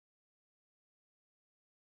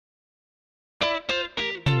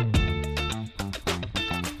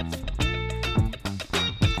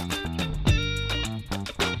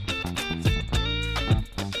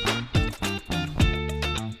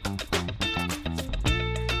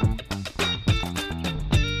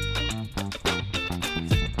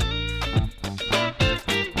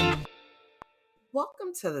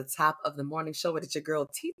welcome to the top of the morning show with your girl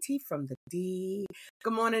TT from the D.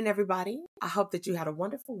 Good morning, everybody. I hope that you had a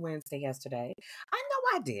wonderful Wednesday yesterday. I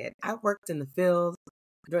know I did. I worked in the field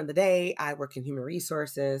during the day. I work in human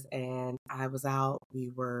resources, and I was out.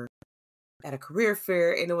 We were at a career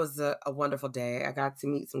fair, and it was a wonderful day. I got to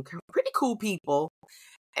meet some pretty cool people,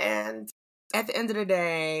 and at the end of the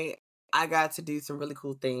day, I got to do some really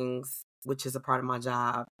cool things, which is a part of my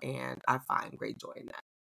job, and I find great joy in that.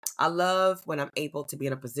 I love when I'm able to be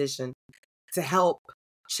in a position to help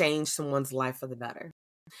change someone's life for the better.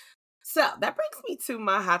 So that brings me to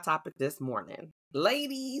my hot topic this morning.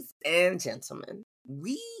 Ladies and gentlemen,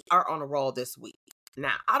 we are on a roll this week.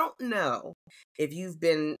 Now, I don't know if you've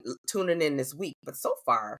been tuning in this week, but so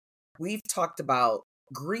far, we've talked about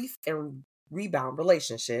grief and rebound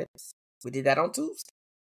relationships. We did that on Tuesday.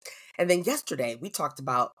 And then yesterday, we talked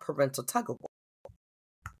about parental tug-of-war.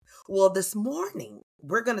 Well, this morning,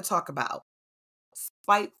 we're going to talk about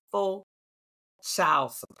spiteful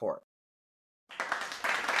child support.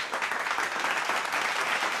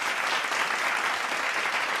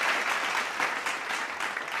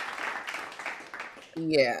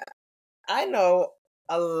 Yeah, I know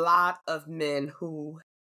a lot of men who,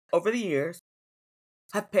 over the years,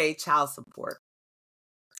 have paid child support.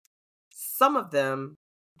 Some of them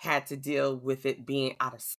had to deal with it being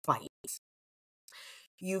out of spite.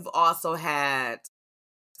 You've also had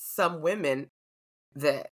some women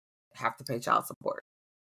that have to pay child support.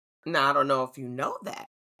 Now, I don't know if you know that,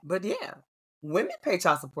 but yeah, women pay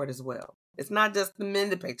child support as well. It's not just the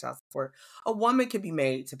men that pay child support. A woman can be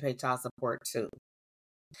made to pay child support too.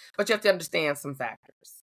 But you have to understand some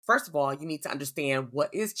factors. First of all, you need to understand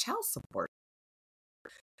what is child support.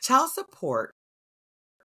 Child support,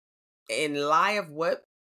 in light of what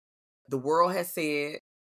the world has said,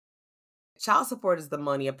 child support is the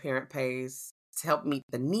money a parent pays to help meet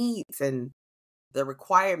the needs and the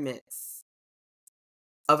requirements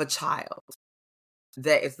of a child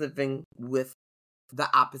that is living with the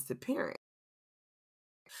opposite parent.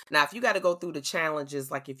 Now, if you got to go through the challenges,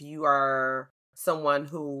 like if you are someone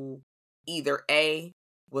who either A,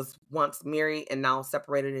 was once married and now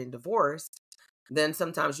separated and divorced, then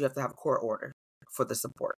sometimes you have to have a court order for the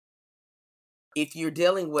support. If you're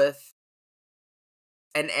dealing with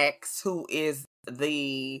an ex who is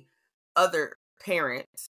the other parent,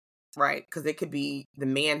 right? Because it could be the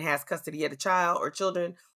man has custody of the child or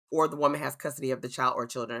children, or the woman has custody of the child or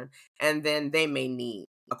children, and then they may need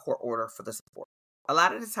a court order for the support. A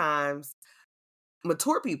lot of the times,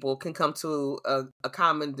 mature people can come to a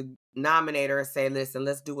common denominator and say, listen,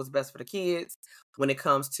 let's do what's best for the kids when it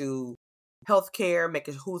comes to healthcare,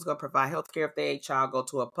 making who's going to provide healthcare. If their child go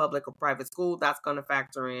to a public or private school, that's going to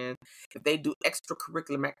factor in. If they do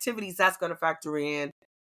extracurricular activities, that's going to factor in.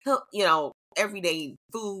 Everyday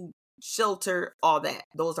food, shelter, all that.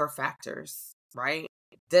 Those are factors, right?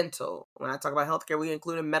 Dental. When I talk about healthcare, we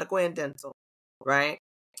include medical and dental, right?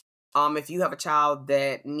 If you have a child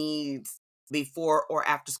that needs before or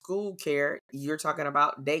after school care, you're talking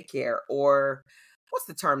about daycare, or what's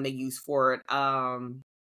the term they use for it?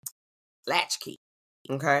 Latchkey.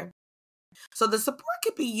 Okay. So the support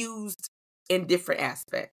could be used in different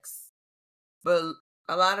aspects, but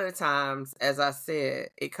a lot of the times, as I said,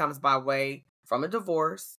 it comes by way from a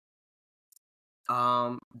divorce.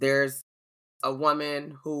 There's a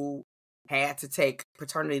woman who had to take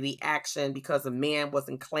paternity action because a man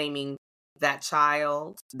wasn't claiming that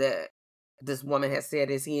child that this woman has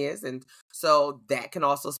said is his. And so that can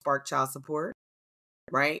also spark child support,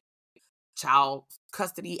 right? Child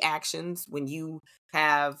custody actions, when you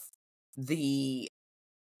have the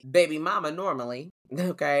baby mama normally,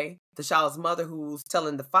 okay, the child's mother who's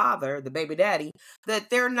telling the father, the baby daddy, that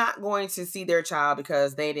they're not going to see their child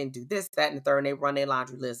because they didn't do this, that, and the third, and they run their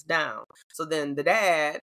laundry list down. So then the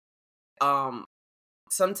dad,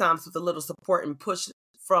 sometimes with a little support and push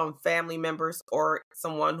from family members or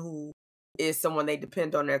someone who is someone they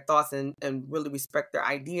depend on their thoughts and really respect their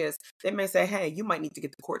ideas, they may say, hey, you might need to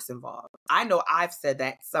get the courts involved. I know I've said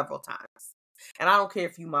that several times. And I don't care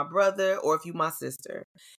if you my brother or if you my sister.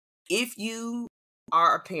 If you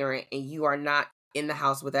are a parent and you are not in the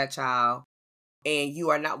house with that child and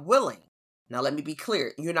you are not willing, now let me be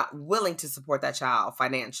clear, you're not willing to support that child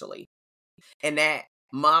financially. And that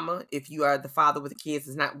mama, if you are the father with the kids,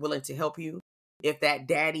 is not willing to help you, if that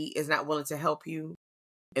daddy is not willing to help you,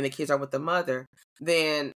 and the kids are with the mother,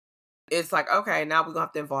 then it's like, okay, now we're going to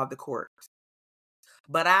have to involve the courts.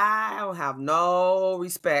 But I don't have no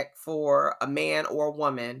respect for a man or a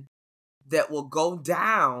woman that will go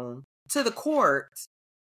down to the courts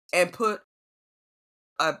and put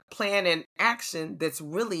a plan in action that's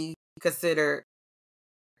really considered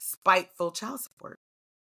spiteful child support.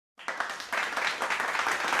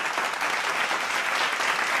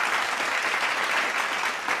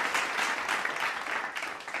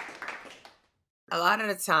 a lot of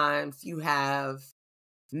the times you have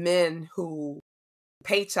men who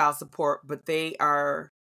pay child support, but they are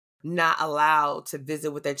not allowed to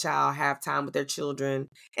visit with their child, have time with their children,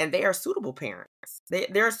 and they are suitable parents.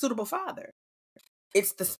 They're a suitable father.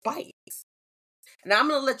 It's the spite. Now I'm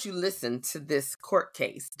going to let you listen to this court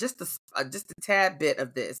case, just a tad bit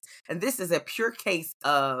of this, and this is a pure case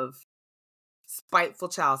of spiteful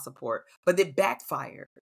child support, but it backfired.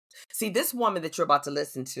 See, this woman that you're about to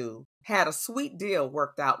listen to had a sweet deal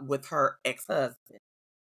worked out with her ex-husband.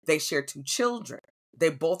 They share 2 children. They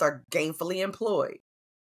both are gainfully employed.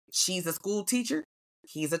 She's a school teacher.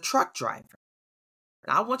 He's a truck driver.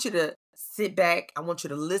 Now, I want you to sit back. I want you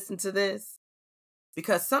to listen to this,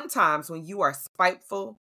 because sometimes when you are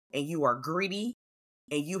spiteful and you are greedy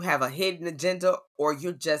and you have a hidden agenda or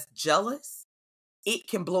you're just jealous, it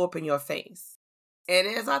can blow up in your face. And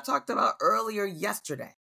as I talked about earlier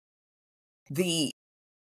yesterday, the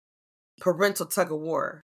parental tug of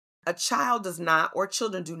war, a child does not, or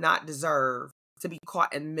children do not deserve to be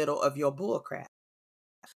caught in the middle of your bullcrap.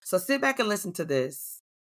 So sit back and listen to this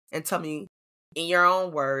and tell me in your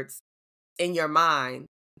own words, in your mind,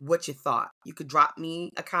 what you thought. You could drop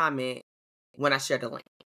me a comment when I share the link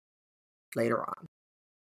later on.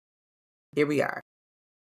 Here we are.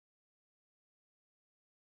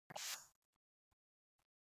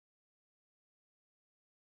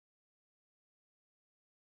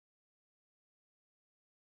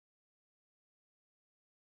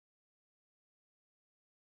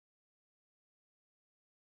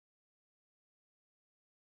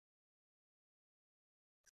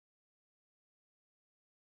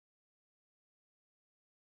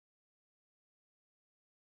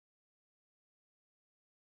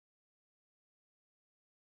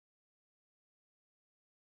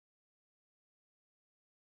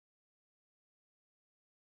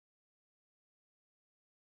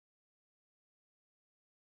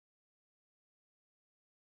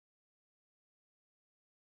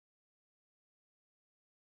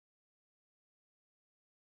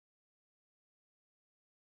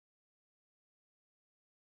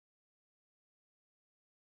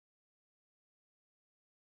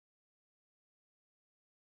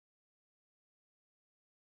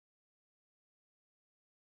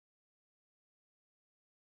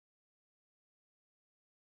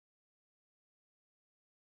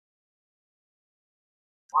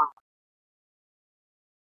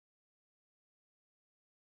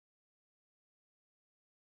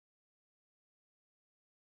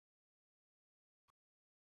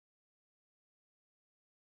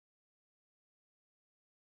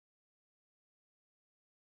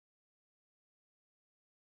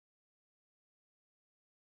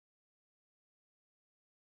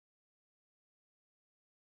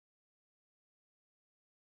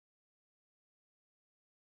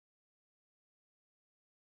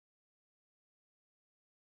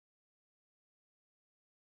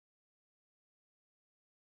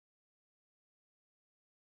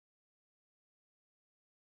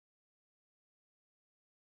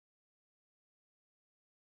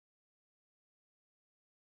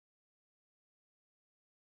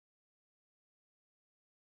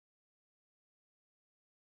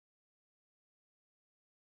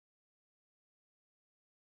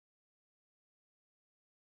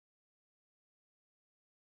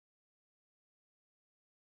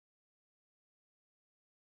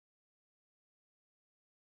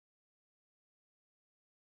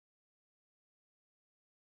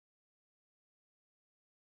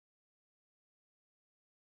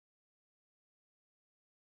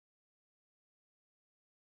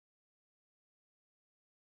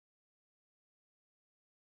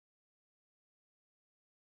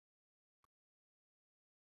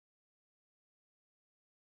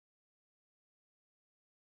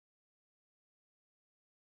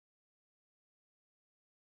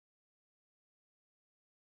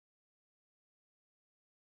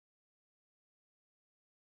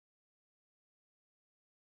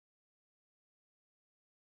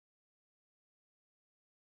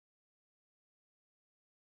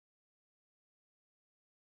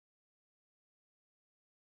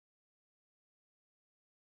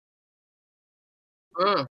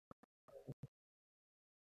 Mm.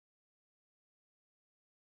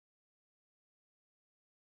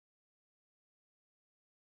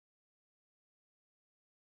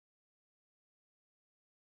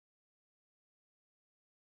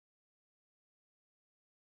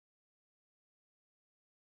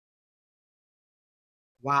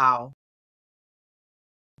 Wow.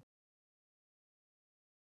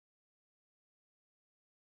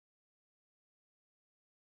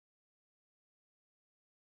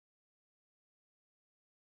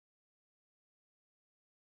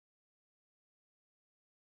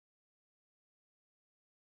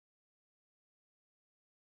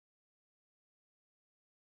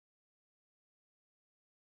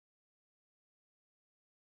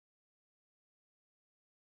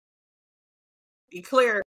 Be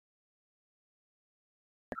clear.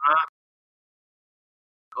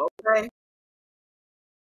 Okay.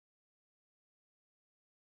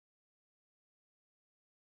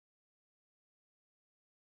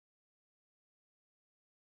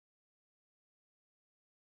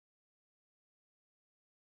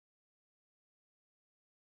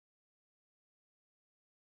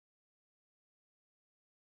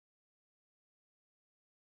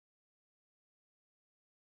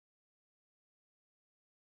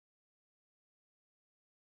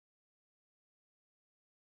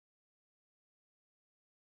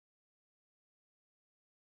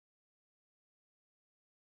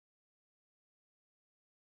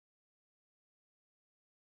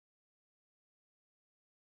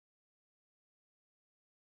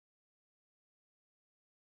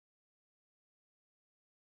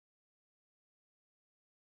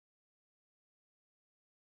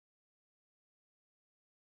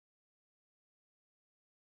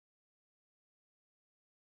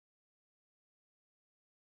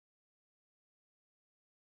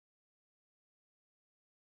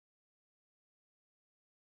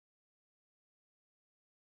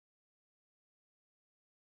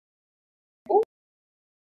 Ooh.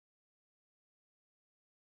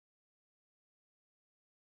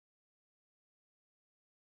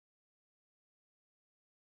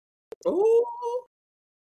 Ooh.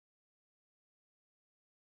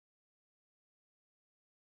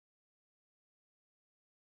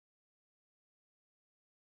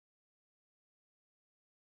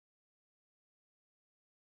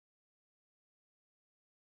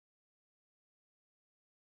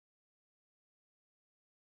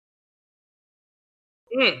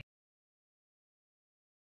 Mm.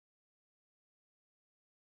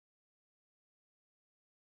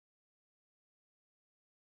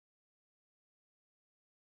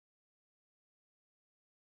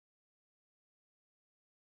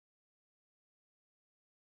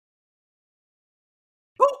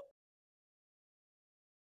 Ooh.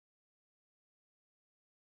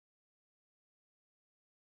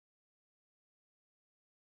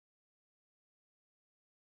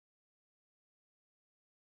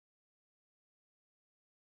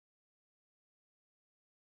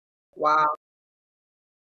 Wow.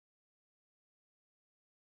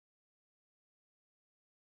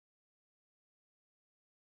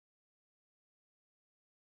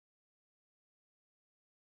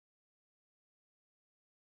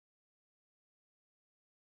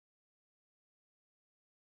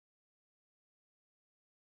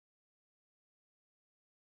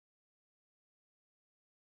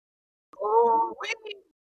 Oh, wait.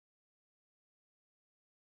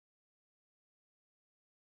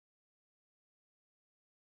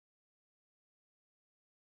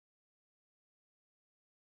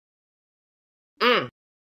 Mm.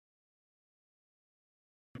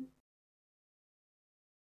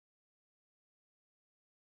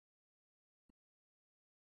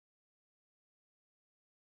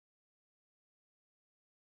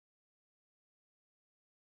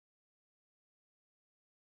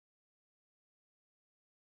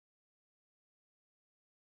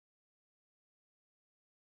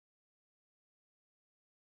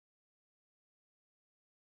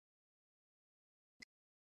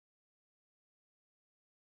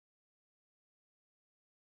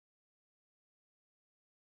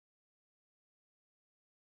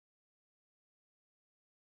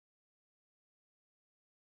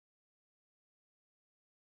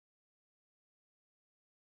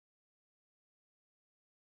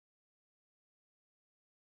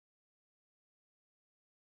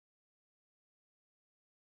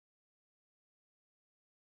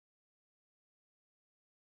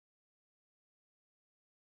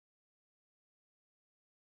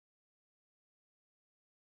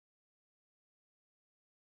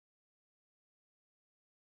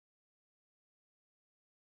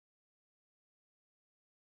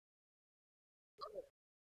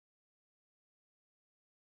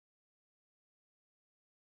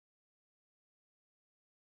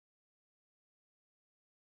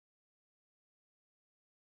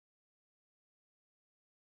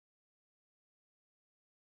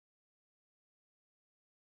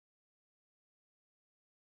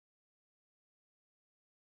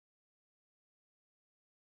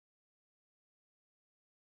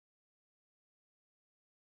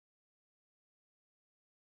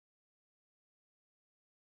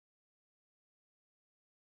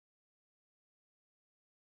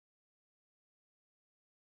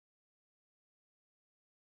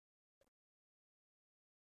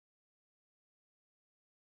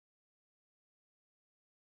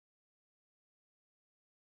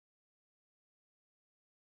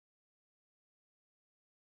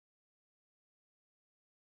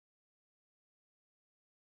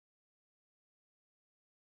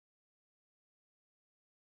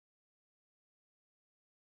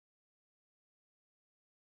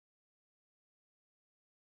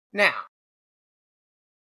 Now,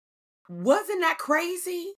 wasn't that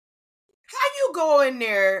crazy? How you go in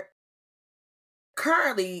there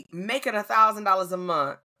currently making $1,000 a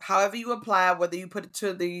month, however you apply, whether you put it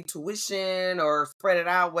to the tuition or spread it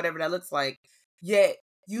out, whatever that looks like, yet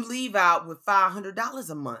you leave out with $500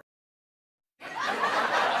 a month.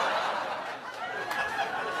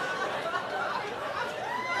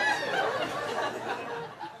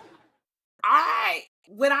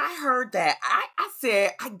 When I heard that, I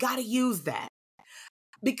said, I gotta use that.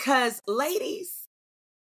 Because ladies,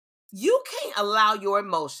 you can't allow your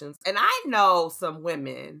emotions. And I know some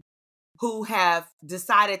women who have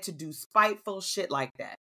decided to do spiteful shit like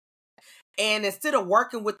that. And instead of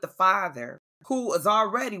working with the father, who is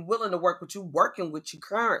already willing to work with you, working with you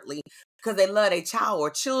currently, because they love their child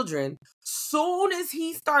or children, soon as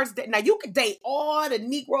he starts now you can date all the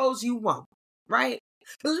Negroes you want, right?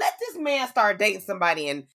 But let this man start dating somebody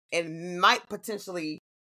and might potentially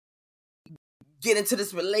get into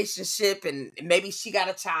this relationship, and maybe she got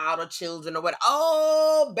a child or children or what.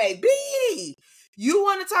 Oh, baby, you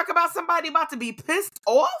want to talk about somebody about to be pissed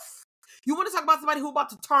off? You want to talk about somebody who about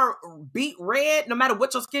to turn beet red no matter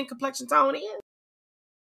what your skin complexion tone is?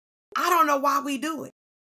 I don't know why we do it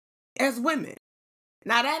as women.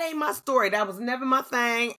 Now, that ain't my story. That was never my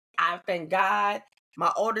thing. I thank God. My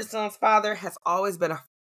older son's father has always been a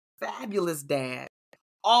fabulous dad.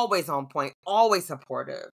 Always on point, always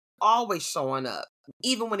supportive, always showing up,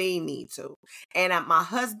 even when he need to. And my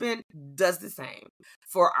husband does the same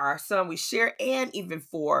for our son we share, and even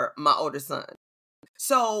for my older son.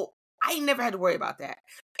 So I never had to worry about that.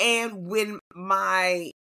 And when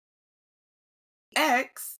my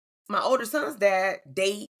ex, my older son's dad,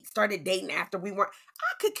 started dating after we weren't,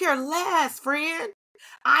 I could care less, friend.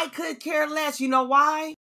 I could care less. You know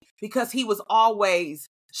why? Because he was always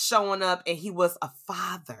showing up, and he was a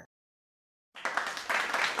father.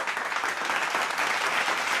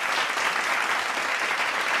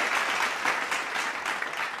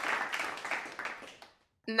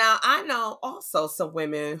 Now, I know also some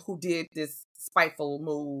women who did this spiteful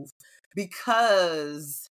move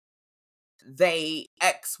because they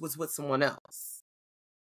ex was with someone else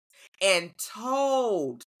and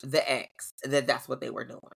told the ex that that's what they were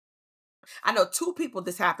doing. I know 2 people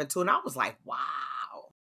this happened to, and I was like, wow.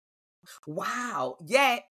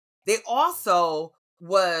 Yet they also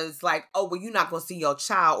was like, oh, well, you're not going to see your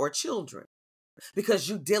child or children because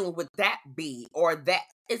you dealing with that B or that.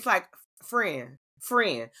 It's like, friend,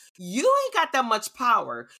 you ain't got that much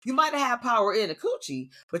power. You might have power in a coochie,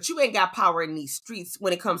 but you ain't got power in these streets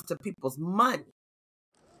when it comes to people's money.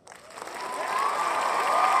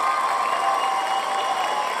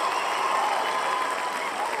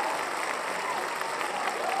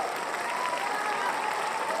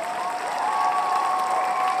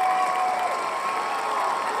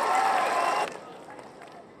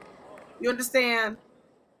 You understand?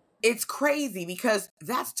 It's crazy because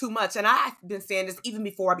that's too much. And I've been saying this even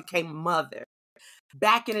before I became a mother.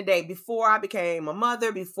 Back in the day, before I became a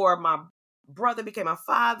mother, before my brother became a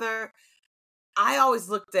father, I always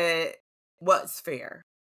looked at what's fair,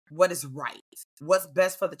 what is right, what's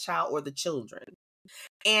best for the child or the children.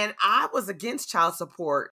 And I was against child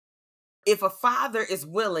support if a father is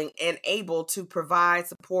willing and able to provide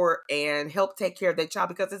support and help take care of their child,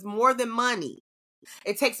 because it's more than money.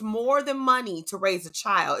 It takes more than money to raise a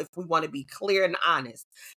child, if we want to be clear and honest.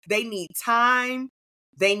 They need time,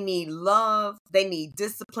 they need love, they need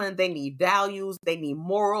discipline, they need values, they need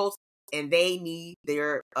morals, and they need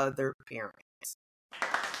their other parent.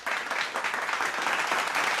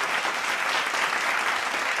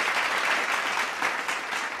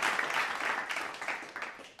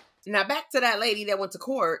 Now, back to that lady that went to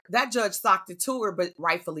court. That judge socked it to her, but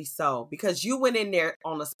rightfully so, because you went in there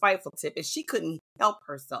on a spiteful tip and she couldn't help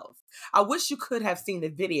herself. I wish you could have seen the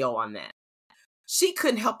video on that. She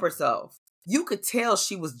couldn't help herself. You could tell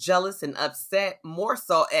she was jealous and upset, more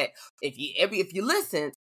so at if you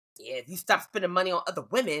listen, if you stop spending money on other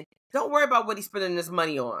women, don't worry about what he's spending his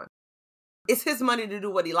money on. It's his money to do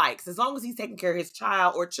what he likes. As long as he's taking care of his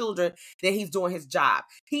child or children, then he's doing his job.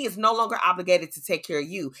 He is no longer obligated to take care of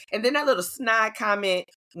you. And then that little snide comment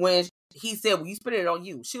when he said, well, you spend it on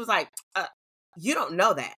you. She was like, you don't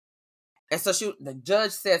know that. And so the judge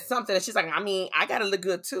said something, and she's like, I mean, I got to look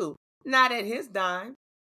good too. Not at his dime.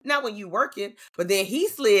 Not when you working. But then he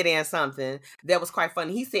slid in something that was quite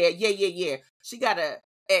funny. He said, yeah. She got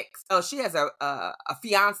she has a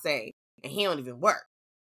fiance, and he don't even work.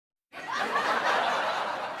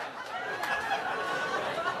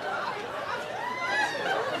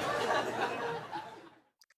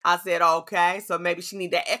 I said, okay, so maybe she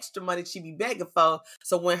need that extra money she be begging for.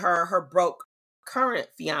 So when her broke current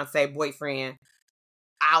fiance, boyfriend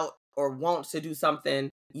out or wants to do something,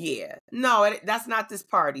 yeah. No, that's not this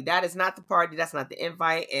party. That is not the party. That's not the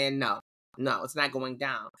invite. And no, it's not going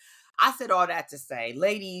down. I said all that to say,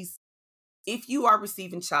 ladies, if you are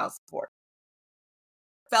receiving child support,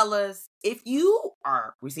 fellas, if you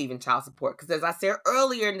are receiving child support, because as I said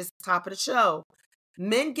earlier in this top of the show,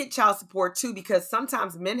 men get child support too, because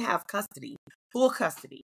sometimes men have custody, full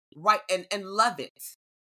custody, right? And love it.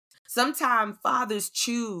 Sometimes fathers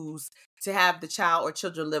choose to have the child or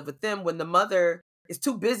children live with them when the mother is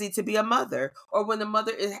too busy to be a mother, or when the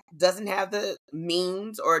mother doesn't have the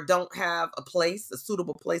means or don't have a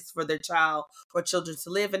suitable place for their child or children to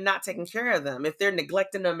live, and not taking care of them. If they're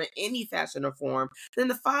neglecting them in any fashion or form, then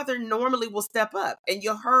the father normally will step up. And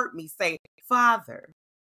you heard me say father,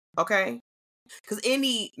 okay? Because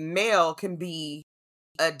any male can be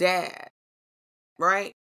a dad,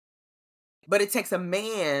 right? But it takes a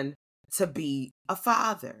man to be a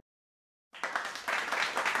father.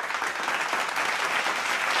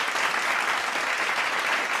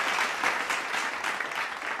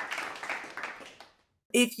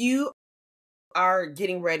 If you are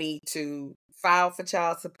getting ready to file for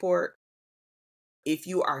child support, if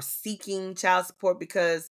you are seeking child support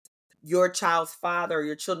because your child's father or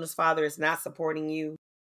your children's father is not supporting you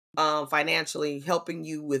financially, helping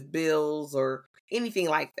you with bills or anything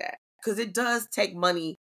like that, because it does take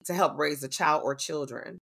money to help raise a child or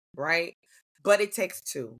children, right? But it takes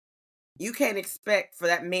two. You can't expect for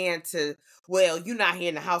that man to, well, you're not here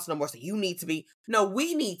in the house no more, so you need to be. No,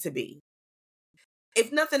 we need to be.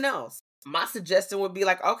 If nothing else, my suggestion would be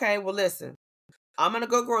like, okay, well, listen, I'm going to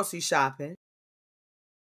go grocery shopping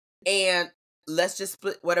and let's just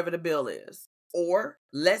split whatever the bill is. Or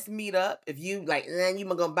let's meet up. If you like, you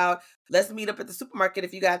gonna buy, let's meet up at the supermarket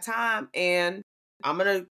if you got time, and I'm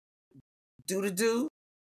going to do.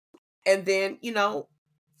 And then,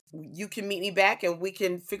 you can meet me back and we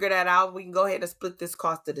can figure that out. We can go ahead and split this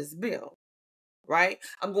cost of this bill, right?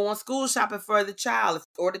 I'm going school shopping for the child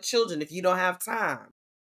or the children if you don't have time.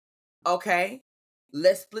 Okay,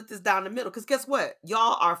 let's split this down the middle. Because guess what?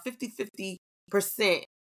 Y'all are 50-50%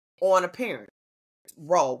 on a parent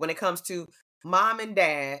role when it comes to mom and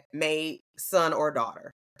dad, maid, son or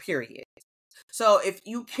daughter, period. So if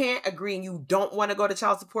you can't agree and you don't want to go the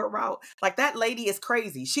child support route, like that lady is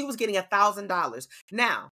crazy. She was getting $1,000.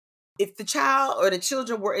 Now, if the child or the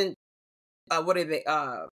children were in,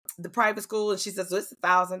 the private school, and she says, so it's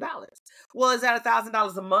 $1,000. Well, is that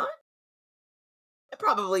 $1,000 a month? It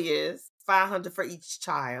probably is. $500 for each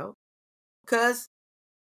child, because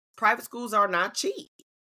private schools are not cheap.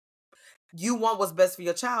 You want what's best for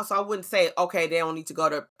your child, so I wouldn't say, okay, they don't need to go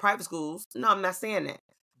to private schools. No, I'm not saying that.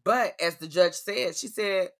 But as the judge said, she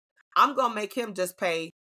said, I'm gonna make him just pay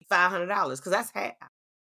 $500 because that's half.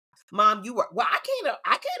 Mom, you work. Well, I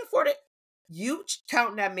can't afford it. You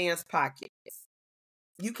count that man's pockets.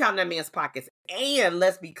 You count that man's pockets, and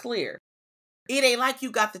let's be clear, it ain't like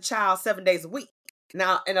you got the child 7 days a week.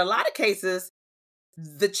 Now, in a lot of cases,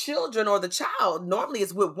 the children or the child normally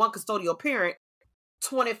is with one custodial parent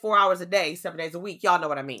 24 hours a day, 7 days a week. Y'all know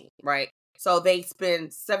what I mean, right? So they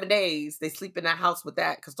spend 7 days, they sleep in that house with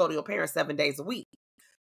that custodial parent 7 days a week.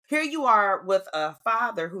 Here you are with a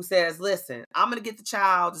father who says, listen, I'm going to get the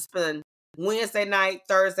child to spend Wednesday night,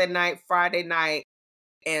 Thursday night, Friday night,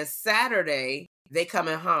 and Saturday, they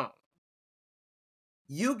coming home.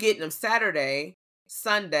 You getting them Saturday,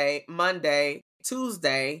 Sunday, Monday,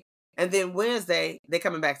 Tuesday, and then Wednesday, they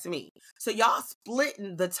coming back to me. So y'all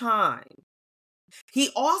splitting the time. He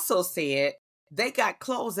also said they got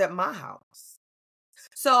clothes at my house.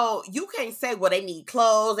 So you can't say, well, they need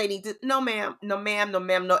clothes. They need to. No, ma'am. No, ma'am. No,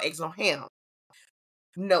 ma'am. No eggs, no ham.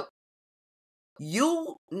 No.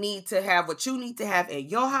 You need to have what you need to have at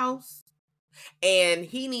your house. And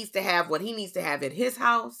he needs to have what he needs to have at his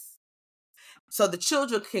house. So the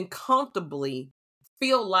children can comfortably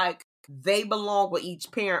feel like they belong with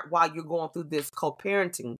each parent while you're going through this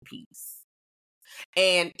co-parenting piece.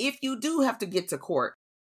 And if you do have to get to court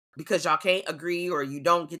because y'all can't agree or you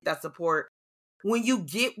don't get that support, when you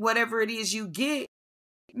get whatever it is you get,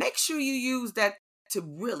 make sure you use that to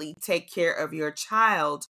really take care of your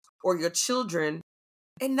child or your children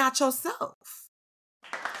and not yourself.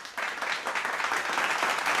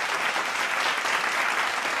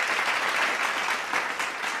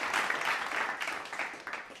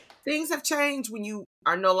 Things have changed when you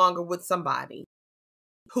are no longer with somebody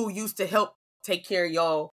who used to help take care of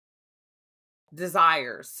your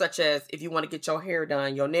desires, such as if you want to get your hair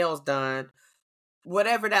done, your nails done,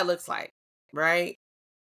 whatever that looks like, right?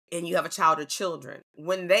 And you have a child or children.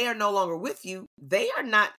 When they are no longer with you, they are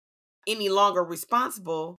not any longer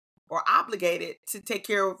responsible or obligated to take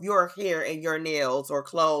care of your hair and your nails or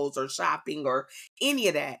clothes or shopping or any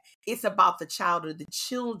of that. It's about the child or the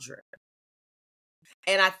children.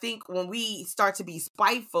 And I think when we start to be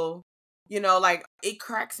spiteful, like it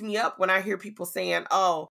cracks me up when I hear people saying,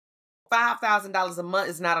 oh, $5,000 a month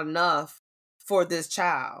is not enough for this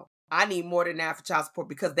child. I need more than that for child support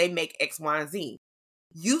because they make X, Y, and Z.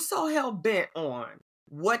 You so hell bent on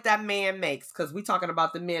what that man makes, because we talking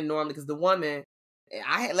about the men normally, because the woman,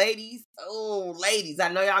 I had ladies, I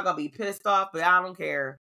know y'all gonna be pissed off, but I don't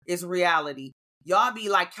care. It's reality. Y'all be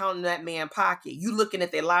like counting that man pocket. You looking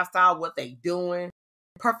at their lifestyle, what they doing.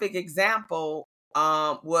 Perfect example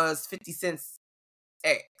was 50 Cent's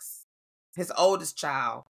ex, his oldest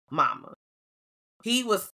child, mama. He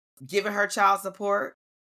was giving her child support,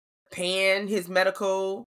 paying his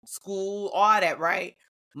medical, school, all that, right?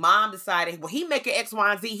 Mom decided, well, he making X,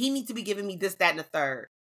 Y, and Z. He needs to be giving me this, that, and the third.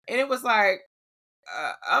 And it was like,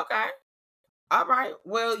 okay. All right.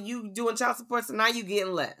 Well, you doing child support, so now you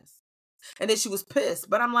getting less. And then she was pissed.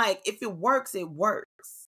 But I'm like, if it works, it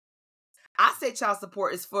works. I say child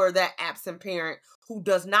support is for that absent parent who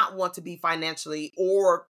does not want to be financially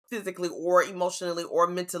or physically or emotionally or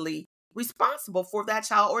mentally responsible for that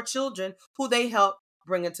child or children who they help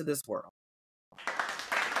bring into this world.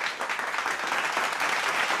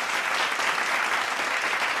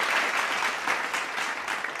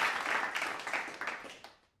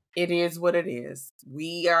 It is what it is.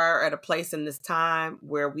 We are at a place in this time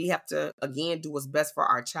where we have to, again, do what's best for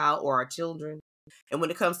our child or our children. And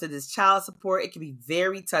when it comes to this child support, it can be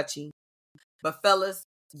very touchy. But fellas,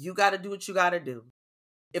 you got to do what you got to do.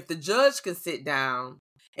 If the judge can sit down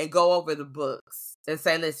and go over the books and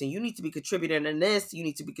say, listen, you need to be contributing in this, you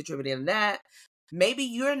need to be contributing in that, maybe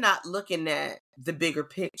you're not looking at the bigger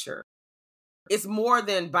picture. It's more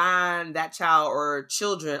than buying that child or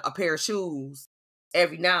children a pair of shoes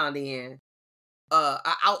every now and then, an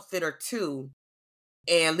outfit or two,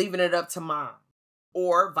 and leaving it up to mom,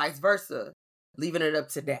 or vice versa, leaving it up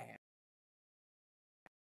to dad.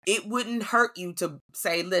 It wouldn't hurt you to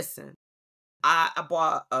say, listen, I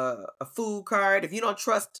bought a food card. If you don't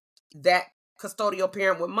trust that custodial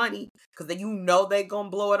parent with money, because then they're going to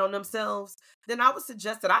blow it on themselves, then I would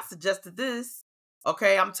suggest that I suggested this.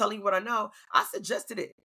 Okay, I'm telling you what I know. I suggested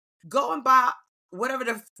it. Go and buy whatever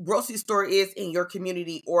the grocery store is in your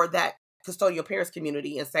community or that custodial parents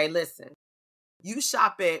community and say, listen, you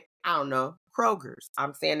shop at, I don't know, Kroger's.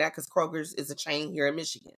 I'm saying that because Kroger's is a chain here in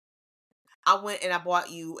Michigan. I went and I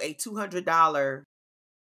bought you a $200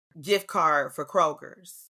 gift card for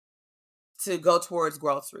Kroger's to go towards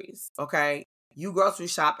groceries. Okay. You grocery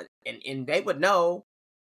shop and they would know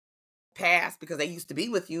past because they used to be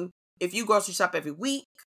with you. If you grocery shop every week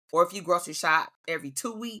or if you grocery shop every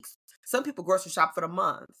 2 weeks, some people grocery shop for the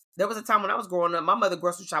month. There was a time when I was growing up, my mother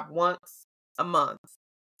grocery shopped once a month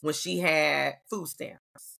when she had food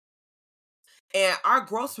stamps. And our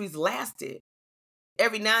groceries lasted.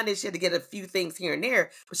 Every now and then she had to get a few things here and there,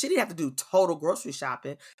 but she didn't have to do total grocery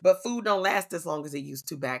shopping. But food don't last as long as it used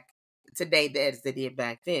to back today as they did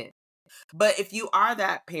back then. But if you are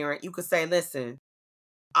that parent, you could say, listen,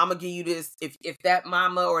 I'm going to give you this. If that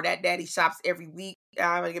mama or that daddy shops every week,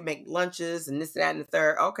 I'm going to make lunches and this, that, and the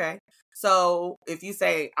third. Okay. So if you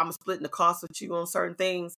say, I'm splitting the cost with you on certain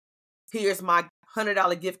things, here's my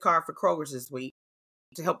 $100 gift card for Kroger's this week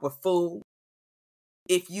to help with food.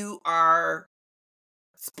 If you are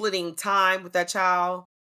splitting time with that child,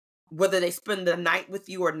 whether they spend the night with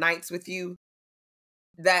you or nights with you,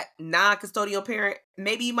 that non-custodial parent,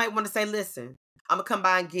 maybe you might want to say, listen, I'm going to come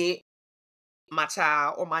by and get my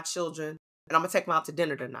child or my children, and I'm going to take them out to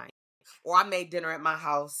dinner tonight. Or I made dinner at my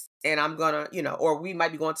house, and I'm going to, or we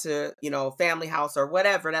might be going to, family house or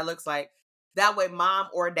whatever that looks like. That way, mom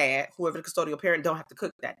or dad, whoever the custodial parent, don't have to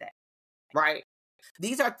cook that day, right?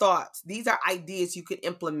 These are thoughts. These are ideas you could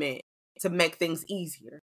implement to make things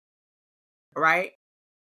easier, right?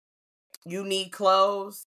 You need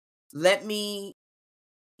clothes. Let me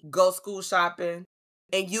go school shopping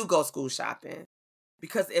and you go school shopping.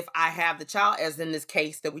 Because if I have the child, as in this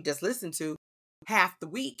case that we just listened to, half the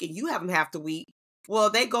week and you have them half the week, well,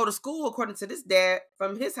 they go to school according to this dad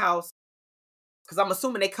from his house, because I'm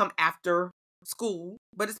assuming they come after school,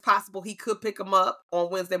 but it's possible he could pick them up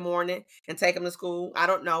on Wednesday morning and take them to school. I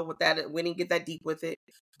don't know what that, we didn't get that deep with it,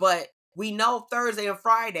 but we know Thursday and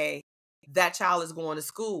Friday that child is going to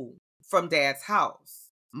school from dad's house.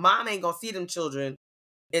 Mom ain't gonna see them children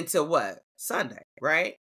until what? Sunday,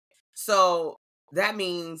 right? So that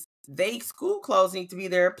means they school clothes need to be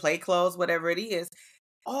there, play clothes, whatever it is.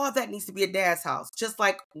 All that needs to be at dad's house. Just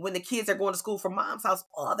like when the kids are going to school from mom's house,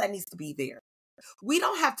 all that needs to be there. We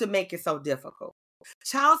don't have to make it so difficult.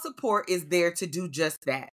 Child support is there to do just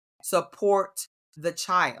that. Support the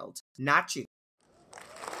child, not you.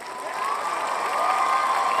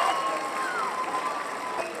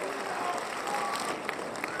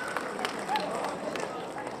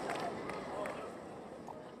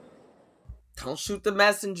 Don't shoot the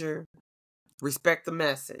messenger. Respect the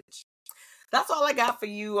message. That's all I got for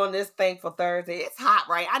you on this Thankful Thursday. It's hot,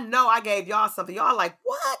 right? I know I gave y'all something. Y'all like,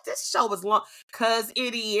 what? This show was long. Because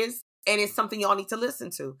it is. And it's something y'all need to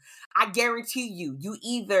listen to. I guarantee you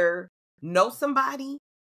either know somebody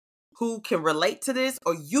who can relate to this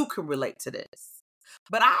or you can relate to this.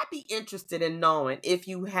 But I'd be interested in knowing if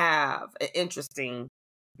you have an interesting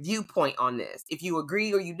viewpoint on this. If you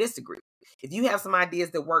agree or you disagree. If you have some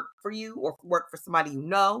ideas that work for you or work for somebody you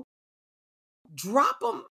know, drop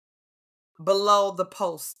them below the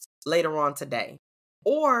post later on today.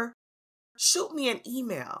 Or shoot me an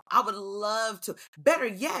email. I would love to. Better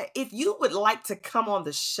yet, if you would like to come on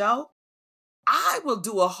the show, I will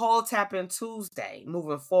do a whole Tap In Tuesday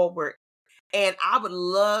moving forward. And I would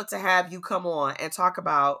love to have you come on and talk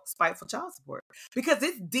about spiteful child support. Because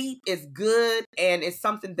it's deep, it's good, and it's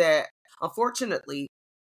something that, unfortunately,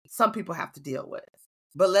 some people have to deal with.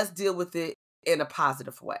 But let's deal with it in a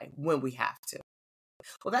positive way when we have to.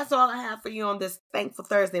 Well, that's all I have for you on this Thankful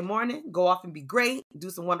Thursday morning. Go off and be great. Do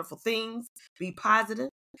some wonderful things. Be positive.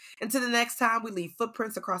 Until the next time we leave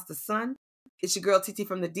footprints across the sun, it's your girl TT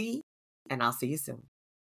from the D, and I'll see you soon.